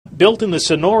Built in the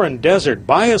Sonoran Desert,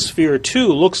 Biosphere 2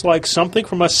 looks like something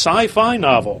from a sci-fi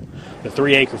novel. The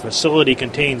 3-acre facility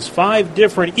contains 5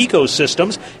 different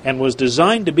ecosystems and was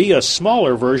designed to be a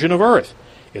smaller version of Earth.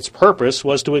 Its purpose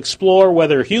was to explore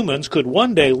whether humans could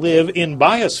one day live in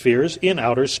biospheres in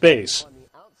outer space.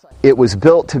 It was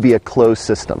built to be a closed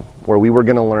system where we were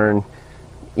going to learn,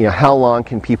 how long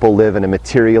can people live in a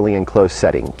materially enclosed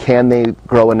setting? Can they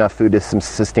grow enough food to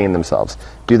sustain themselves?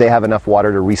 Do they have enough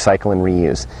water to recycle and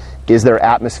reuse? Is their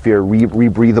atmosphere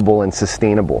rebreathable and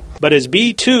sustainable? But as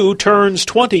B2 turns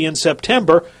 20 in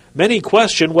September, many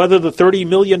question whether the $30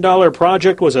 million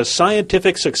project was a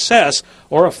scientific success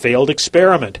or a failed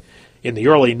experiment. In the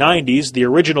early 90s, the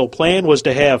original plan was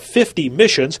to have 50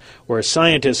 missions where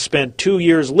scientists spent 2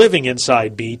 years living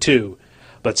inside B2.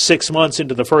 But 6 months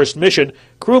into the first mission,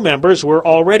 crew members were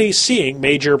already seeing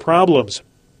major problems.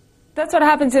 That's what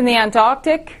happens in the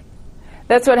Antarctic.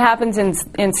 That's what happens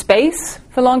in space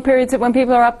for long periods when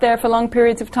people are up there for long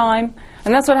periods of time.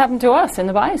 And that's what happened to us in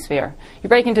the biosphere. You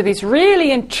break into these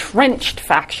really entrenched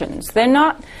factions. They're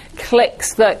not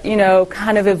cliques that,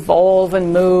 kind of evolve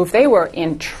and move. They were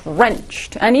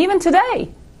entrenched. And even today,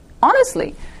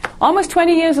 honestly, almost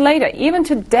 20 years later, even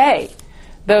today,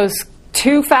 those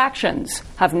 2 factions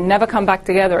have never come back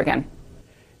together again.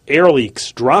 Air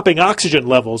leaks, dropping oxygen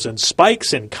levels, and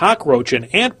spikes in cockroach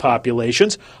and ant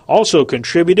populations also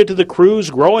contributed to the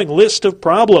crew's growing list of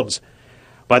problems.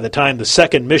 By the time the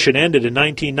second mission ended in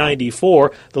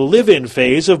 1994, the live-in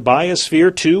phase of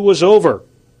Biosphere 2 was over.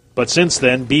 But since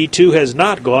then, B2 has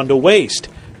not gone to waste.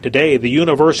 Today, the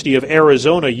University of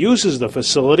Arizona uses the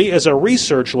facility as a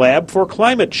research lab for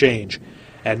climate change.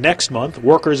 And next month,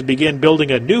 workers begin building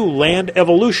a new land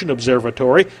evolution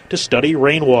observatory to study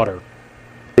rainwater.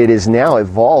 It is now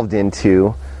evolved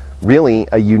into really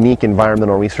a unique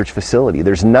environmental research facility.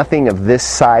 There's nothing of this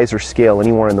size or scale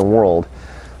anywhere in the world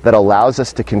that allows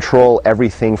us to control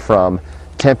everything from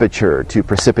temperature to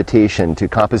precipitation to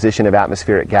composition of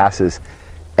atmospheric gases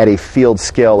at a field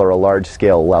scale or a large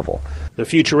scale level. The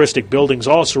futuristic buildings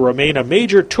also remain a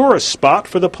major tourist spot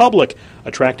for the public,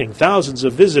 attracting thousands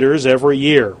of visitors every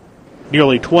year.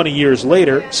 Nearly 20 years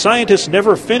later, scientists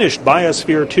never finished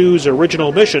Biosphere 2's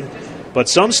original mission, but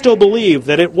some still believe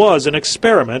that it was an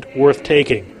experiment worth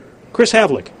taking. Chris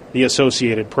Havlick, The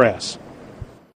Associated Press.